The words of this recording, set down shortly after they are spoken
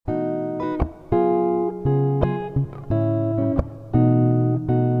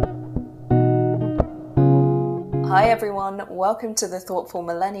Hi everyone, welcome to The Thoughtful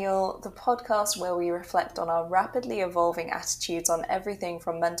Millennial, the podcast where we reflect on our rapidly evolving attitudes on everything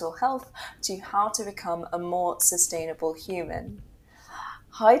from mental health to how to become a more sustainable human.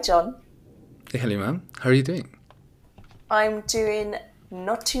 Hi John, Hey Halima, how are you doing? I'm doing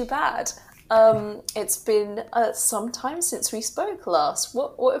not too bad. It's been some time since we spoke last.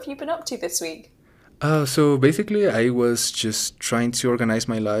 What have you been up to this week? So basically, I was just trying to organize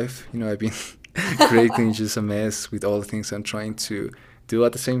my life. I've been creating just a mess with all the things I'm trying to do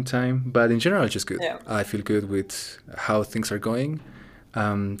at the same time. But in general, just good. Yeah. I feel good with how things are going.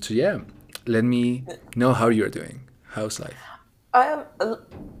 So yeah, let me know how you're doing. How's life? I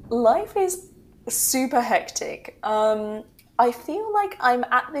Life is super hectic. I feel like I'm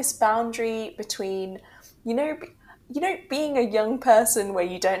at this boundary between, you know, being a young person where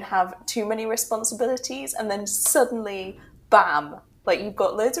you don't have too many responsibilities, and then suddenly, bam, like you've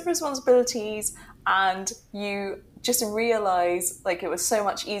got loads of responsibilities, and you just realize like it was so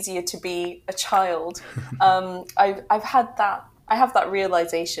much easier to be a child. I've had that. I have that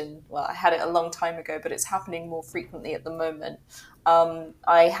realization. Well, I had it a long time ago, but it's happening more frequently at the moment.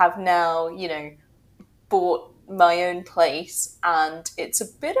 I have now, bought my own place, and it's a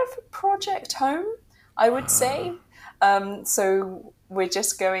bit of a project home, I would say. So we're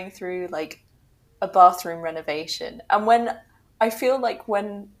just going through like a bathroom renovation. And I feel like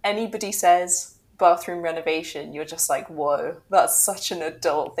when anybody says bathroom renovation, you're just like, whoa, that's such an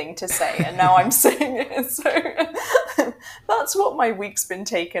adult thing to say. And now I'm saying it. So that's what my week's been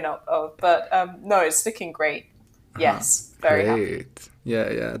taken up of. But no, it's looking great. Uh-huh. Yes, very happy. Great.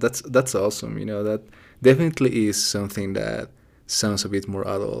 Yeah. That's awesome. That definitely is something that sounds a bit more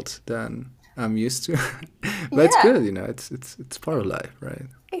adult than I'm used to. But it's Yeah, good. It's part of life, right?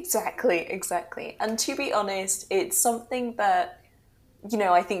 exactly. And to be honest, it's something that,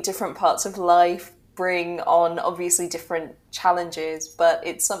 I think different parts of life bring on obviously different challenges, but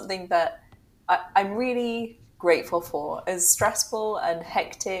it's something that I'm really grateful for. As stressful and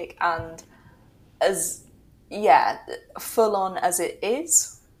hectic and as, yeah, full on as it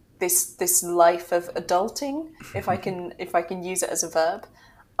is, this life of adulting, if I can use it as a verb,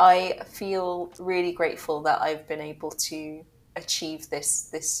 I feel really grateful that I've been able to achieve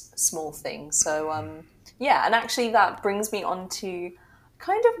this small thing. So yeah, and actually that brings me on to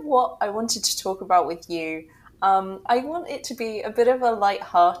kind of what I wanted to talk about with you. I want it to be a bit of a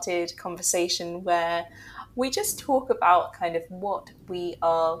light-hearted conversation where we just talk about kind of what we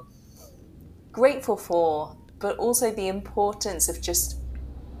are grateful for, but also the importance of just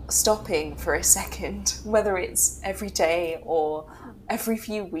stopping for a second, whether it's every day or every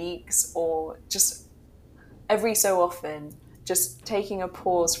few weeks or just every so often, just taking a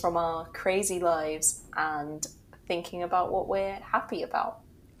pause from our crazy lives and thinking about what we're happy about.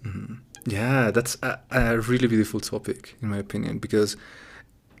 Yeah, that's a really beautiful topic, in my opinion, because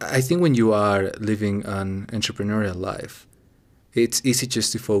I think when you are living an entrepreneurial life, it's easy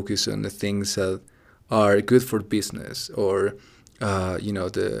just to focus on the things that are good for business or,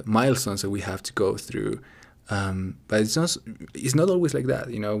 the milestones that we have to go through. But it's not always like that.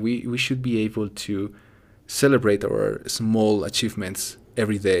 We should be able to celebrate our small achievements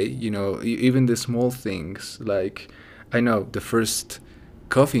every day. Even the small things like, I know, the first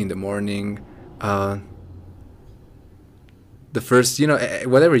coffee in the morning, uh, the first,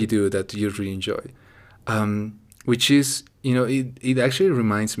 whatever you do that you really enjoy. Which is, it actually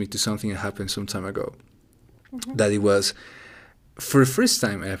reminds me to something that happened some time ago. Mm-hmm. That it was for the first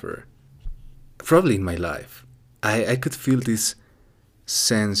time ever, probably in my life, I could feel this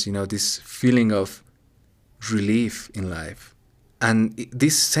sense, this feeling of relief in life. And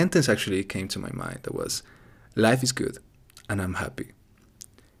this sentence actually came to my mind that was, life is good and I'm happy.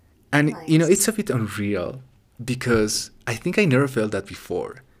 And, it's Nice. a bit unreal because I think I never felt that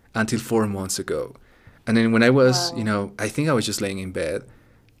before until 4 months ago. And then when I was, Wow. I think I was just laying in bed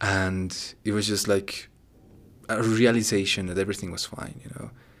and it was just like a realization that everything was fine, Yeah.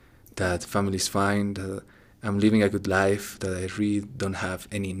 that family's fine, that I'm living a good life, that I really don't have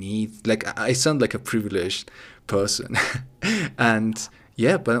any need. Like I sound like a privileged person, and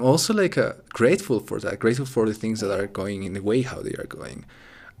yeah, but I'm also like grateful for that, grateful for the things that Yeah. are going in the way how they are going.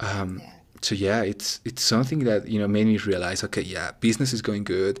 Um, Yeah. so yeah, it's something that made me realize. Okay, yeah, business is going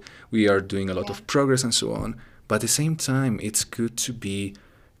good. We are doing a lot Yeah. of progress and so on. But at the same time, it's good to be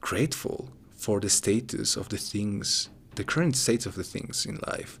grateful for the status of the things, the current states of the things in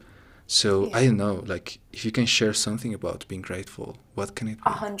life. So I Yeah. don't know, like if you can share something about being grateful, what can it A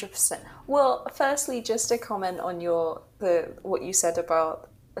be? 100%. Well, firstly, just to comment on what you said about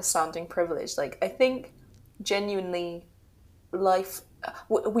sounding privileged. Like, I think genuinely, life,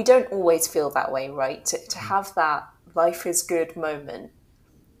 we don't always feel that way, right? To have that life is good moment,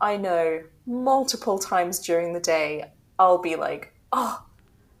 I know multiple times during the day I'll be like, oh,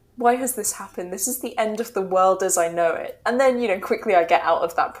 why has this happened? This is the end of the world as I know it. And then, quickly I get out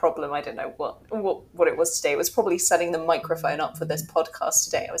of that problem. I don't know what it was today. It was probably setting the microphone up for this podcast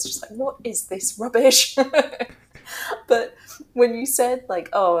today. I was just like, what is this rubbish? But when you said, like,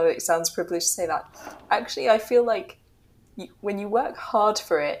 oh, it sounds privileged to say that, actually, I feel like when you work hard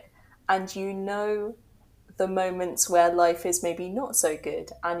for it and you know the moments where life is maybe not so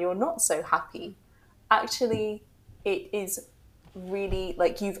good and you're not so happy, actually, it is really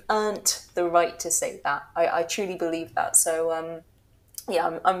like you've earned the right to say that. I truly believe that. So,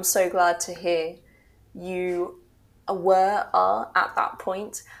 yeah, I'm so glad to hear you are at that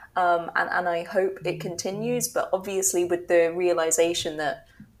point. And I hope it continues, but obviously with the realization that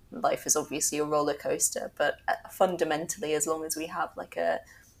life is obviously a roller coaster, but fundamentally, as long as we have like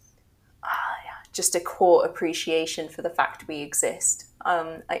just a core appreciation for the fact we exist,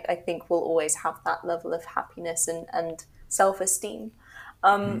 I think we'll always have that level of happiness and self-esteem.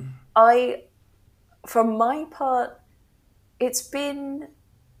 I, from my part, it's been,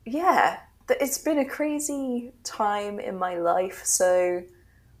 yeah, it's been a crazy time in my life. So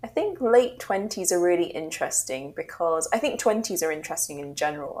I think late 20s are really interesting because I think 20s are interesting in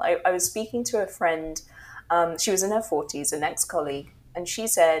general. I was speaking to a friend, she was in her 40s, an ex colleague, and she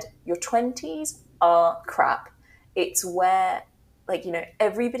said, your 20s are crap. It's where, like,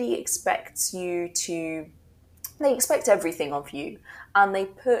 everybody expects you to, they expect everything of you, and they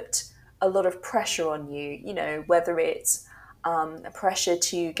put a lot of pressure on you, whether it's a pressure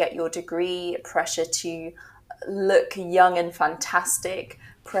to get your degree, pressure to look young and fantastic,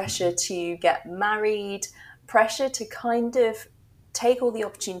 pressure to get married, pressure to kind of take all the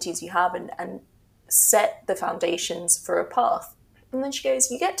opportunities you have and set the foundations for a path. And then she goes,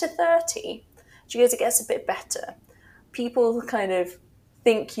 you get to 30, she goes, it gets a bit better. People kind of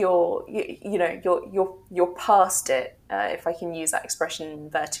think you're past it, if I can use that expression in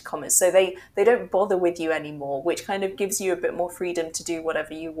inverted commas. So they don't bother with you anymore, which kind of gives you a bit more freedom to do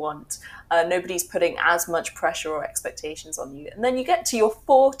whatever you want. Nobody's putting as much pressure or expectations on you. And then you get to your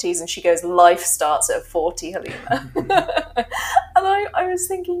 40s and she goes, life starts at 40, Halima. And I was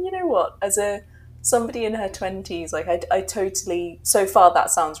thinking, you know what, as somebody in her 20s, like I totally, so far that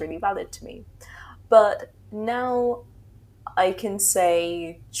sounds really valid to me. But now I can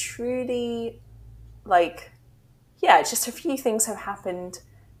say truly, like, yeah, just a few things have happened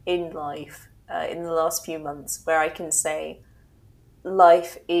in life in the last few months where I can say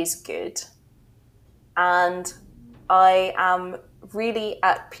life is good. And I am really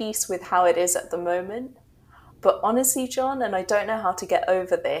at peace with how it is at the moment. But honestly, John, and I don't know how to get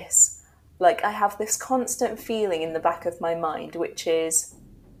over this, like, I have this constant feeling in the back of my mind, which is,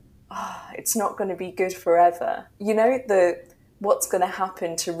 it's not going to be good forever. What's going to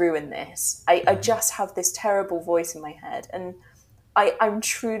happen to ruin this? I just have this terrible voice in my head. And I'm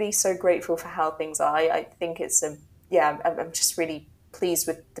truly so grateful for how things are. I think I'm just really pleased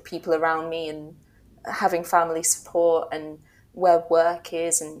with the people around me and having family support and where work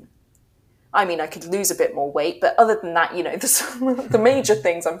is. And I mean, I could lose a bit more weight, but other than that, the major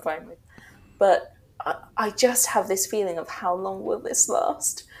things I'm fine with. But I just have this feeling of how long will this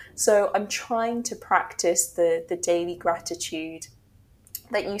last? So I'm trying to practice the daily gratitude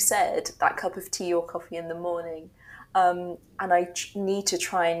that you said, that cup of tea or coffee in the morning. And I need to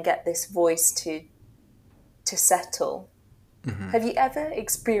try and get this voice to settle. Mm-hmm. Have you ever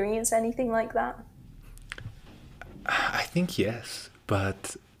experienced anything like that? I think yes,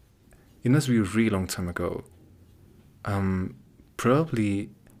 but it must be a really long time ago. Probably,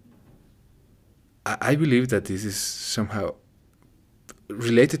 I believe that this is somehow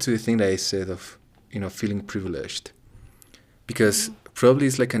related to the thing that I said of, feeling privileged. Because probably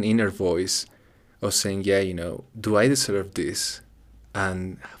it's like an inner voice of saying, yeah, do I deserve this?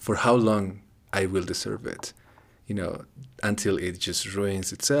 And for how long I will deserve it? Until it just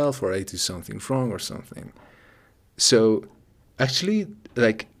ruins itself or I do something wrong or something. So actually,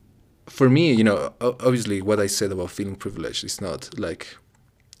 like, for me, obviously what I said about feeling privileged is not like,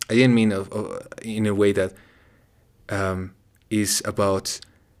 I didn't mean in a way that is about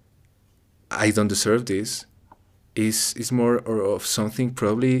I don't deserve this. Is more of something,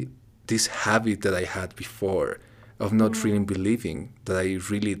 probably this habit that I had before of not really believing that I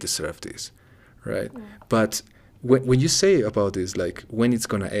really deserve this, right? But when you say about this, like when it's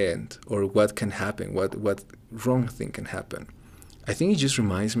gonna end or what can happen, what wrong thing can happen, I think it just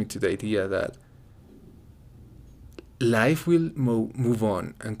reminds me to the idea that life will move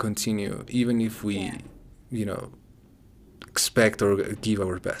on and continue, even if we, expect or give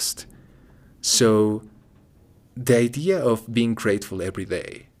our best. So the idea of being grateful every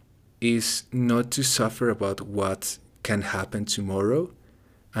day is not to suffer about what can happen tomorrow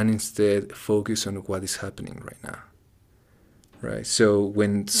and instead focus on what is happening right now. Right? So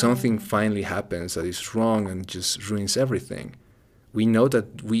when something finally happens that is wrong and just ruins everything, we know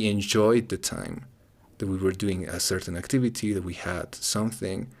that we enjoyed the time that we were doing a certain activity, that we had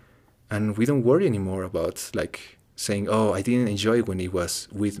something, and we don't worry anymore about like saying, oh, I didn't enjoy it when it was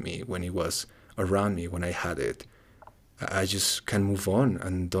with me, when it was around me, when I had it. I just can move on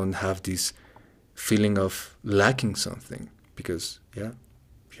and don't have this feeling of lacking something because, yeah,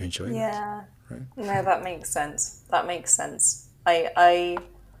 you enjoyed it, Yeah. right? No, that makes sense. That makes sense. I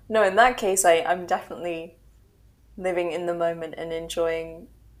no, in that case, I'm definitely living in the moment and enjoying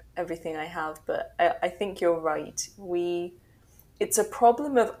everything I have. But I think you're right. It's a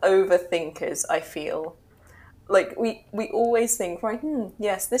problem of overthinkers, I feel. Like we always think, right,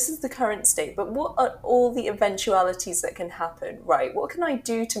 yes, this is the current state, but what are all the eventualities that can happen, right? What can I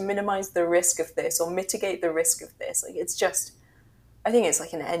do to minimize the risk of this or mitigate the risk of this? Like, it's just, I think it's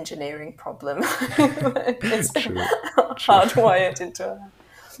like an engineering problem. It's True, true. hardwired into our.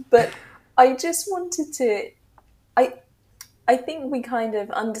 But I just wanted to. I I think we kind of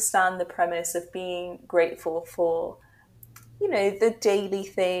understand the premise of being grateful for, the daily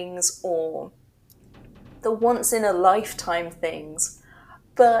things or the once in a lifetime things.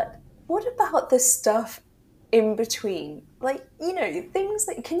 But what about the stuff in between? Like, things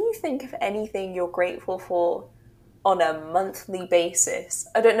that, can you think of anything you're grateful for on a monthly basis?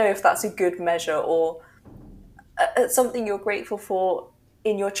 I don't know if that's a good measure, or something you're grateful for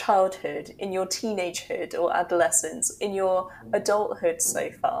in your childhood, in your teenagehood or adolescence, in your adulthood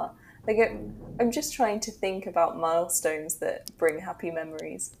so far. Like, I'm just trying to think about milestones that bring happy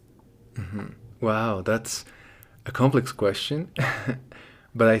memories. Wow, that's a complex question.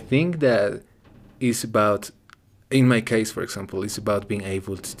 But I think that it's about, in my case, for example, it's about being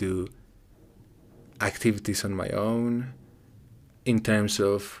able to do activities on my own in terms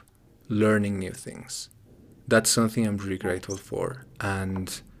of learning new things. That's something I'm really grateful Nice. for.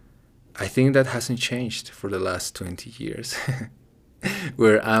 And I think that hasn't changed for the last 20 years,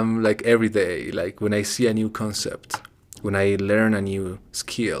 where I'm like every day, like when I see a new concept, when I learn a new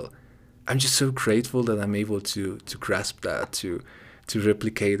skill, I'm just so grateful that I'm able to grasp that, to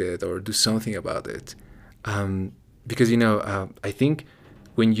replicate it or do something about it. Because I think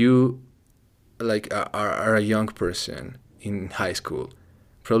when you like are a young person in high school,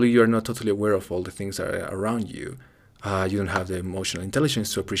 probably you are not totally aware of all the things that are around you. You don't have the emotional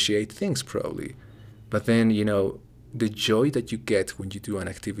intelligence to appreciate things probably. But then the joy that you get when you do an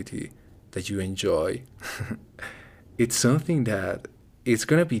activity that you enjoy, it's something that it's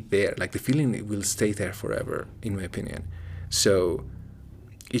gonna be there. Like the feeling will stay there forever, in my opinion. So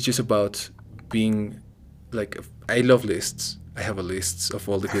it's just about being like I love lists. I have a list of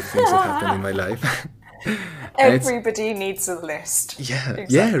all the good things that happened in my life, and it's Everybody needs a list. yeah,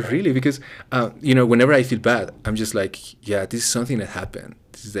 yeah, Exactly. really, because whenever I feel bad, I'm just like, yeah, this is something that happened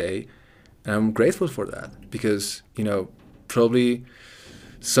this day, and I'm grateful for that because probably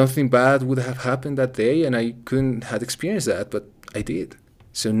something bad would have happened that day, and I couldn't have experienced that, but I did.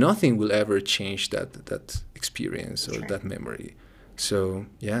 So nothing will ever change that experience or True. that memory. So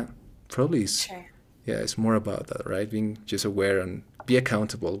yeah, probably True. yeah, it's more about that, right? Being just aware and be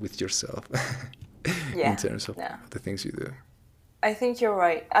accountable with yourself in Yeah. terms of Yeah. the things you do. I think you're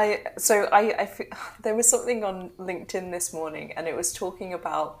right. There was something on LinkedIn this morning, and it was talking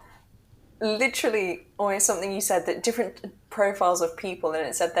about literally almost something you said, that different profiles of people, and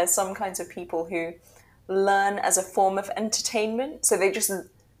it said there's some kinds of people who learn as a form of entertainment, so they just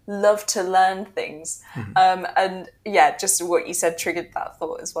love to learn things. And yeah, just what you said triggered that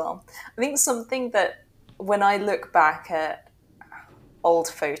thought as well. I think something that, when I look back at old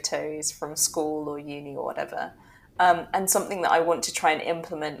photos from school or uni or whatever, and something that I want to try and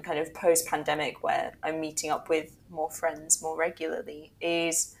implement kind of post pandemic, where I'm meeting up with more friends more regularly,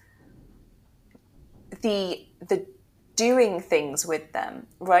 is the doing things with them,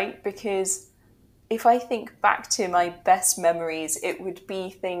 right? Because if I think back to my best memories, it would be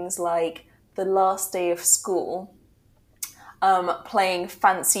things like the last day of school, playing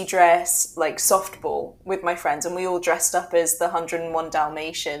fancy dress, like softball with my friends, and we all dressed up as the 101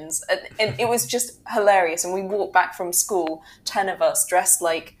 Dalmatians. And it was just hilarious. And we walked back from school, 10 of us dressed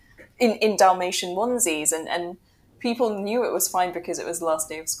like in Dalmatian onesies, and people knew it was fine because it was the last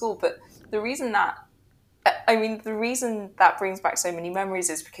day of school. But the reason that the reason that brings back so many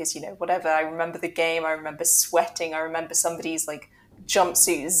memories is because, whatever, I remember the game, I remember sweating, I remember somebody's like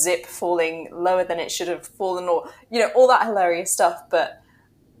jumpsuit zip falling lower than it should have fallen, or, all that hilarious stuff. But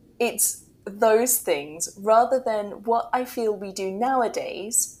it's those things rather than what I feel we do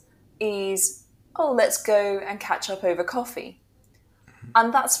nowadays is, oh, let's go and catch up over coffee.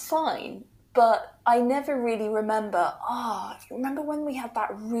 And that's fine. But I never really remember, remember when we had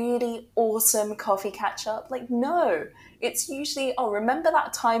that really awesome coffee catch up? Like, no, it's usually, remember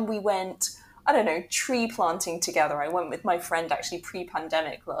that time we went, I don't know, tree planting together. I went with my friend actually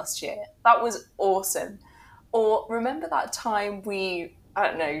pre-pandemic last year. That was awesome. Or remember that time we, I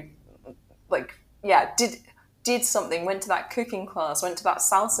don't know, like, yeah, did something, went to that cooking class, went to that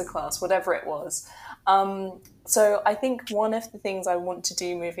salsa class, whatever it was. So I think one of the things I want to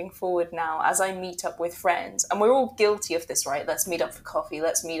do moving forward now, as I meet up with friends, and we're all guilty of this, right? Let's meet up for coffee,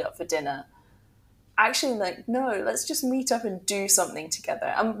 let's meet up for dinner. Actually, like, no, let's just meet up and do something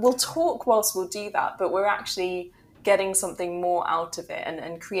together. And we'll talk whilst we'll do that, but we're actually getting something more out of it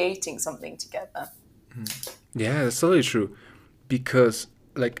and creating something together. Yeah, that's totally true. Because,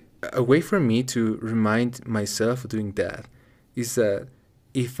 like, a way for me to remind myself of doing that is that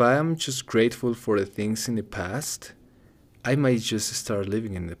if I'm just grateful for the things in the past, I might just start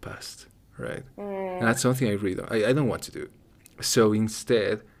living in the past, right? And that's something I don't want to do. So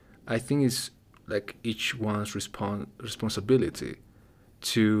instead, I think it's like each one's responsibility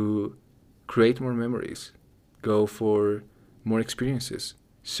to create more memories, go for more experiences.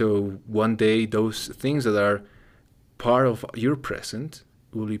 So one day, those things that are part of your present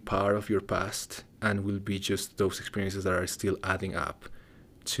will be part of your past and will be just those experiences that are still adding up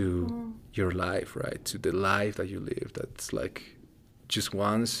to your life, right? To the life that you live. That's like just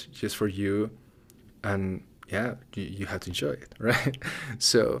once, just for you. And yeah, you have to enjoy it, right?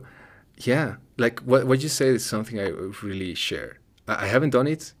 So yeah, like what you said is something I really share. I haven't done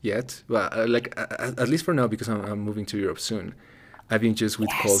it yet, but at least for now, because I'm moving to Europe soon. I've been just with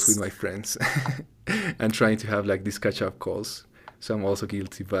calls with my friends and trying to have like these catch-up calls. So I'm also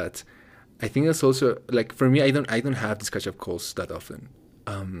guilty, but I think that's also like for me. I don't have these catch-up calls that often.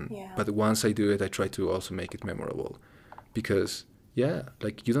 But once I do it, I try to also make it memorable, because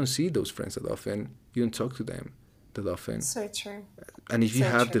like you don't see those friends that often. You don't talk to them that often. So true. And if you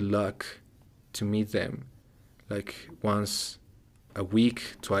have the luck to meet them, like once a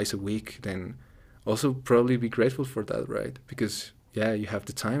week, twice a week, then also probably be grateful for that, right? Because you have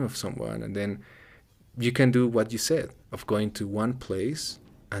the time of someone, and then you can do what you said of going to one place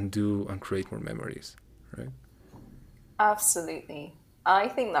and create more memories, right? Absolutely. I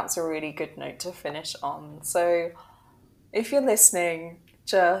think that's a really good note to finish on. So if you're listening,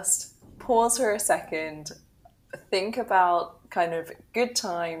 just pause for a second, think about kind of good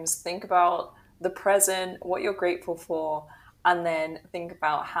times, think about the present, what you're grateful for, and then think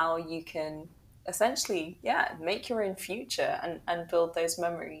about how you can essentially, make your own future and build those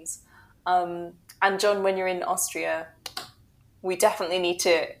memories. And John, when you're in Austria, we definitely need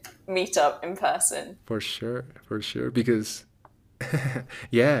to meet up in person. For sure, because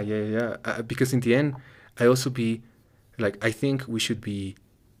because in the end, I think we should be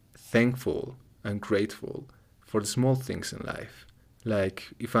thankful and grateful for the small things in life.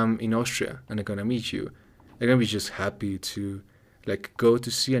 Like if I'm in Austria and I'm gonna meet you, I'm gonna be just happy to like go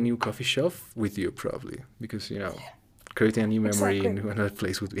to see a new coffee shop with you, probably, because creating a new memory in another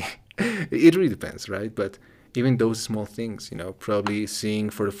place would be it really depends, right? But even those small things, probably seeing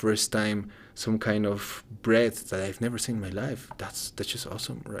for the first time some kind of bread that I've never seen in my life, that's just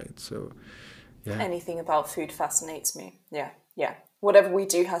awesome, right? So anything about food fascinates me. Whatever we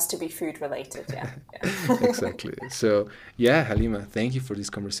do has to be food related. Exactly. So Halima, thank you for this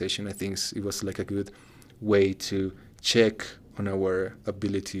conversation. I think it was like a good way to check on our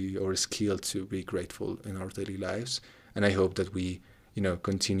ability or skill to be grateful in our daily lives, and I hope that we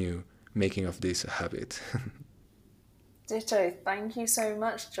continue making of this a habit. Ditto. Thank you so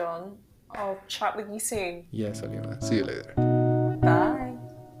much, John. I'll chat with you soon. Yes, Halima. See you later.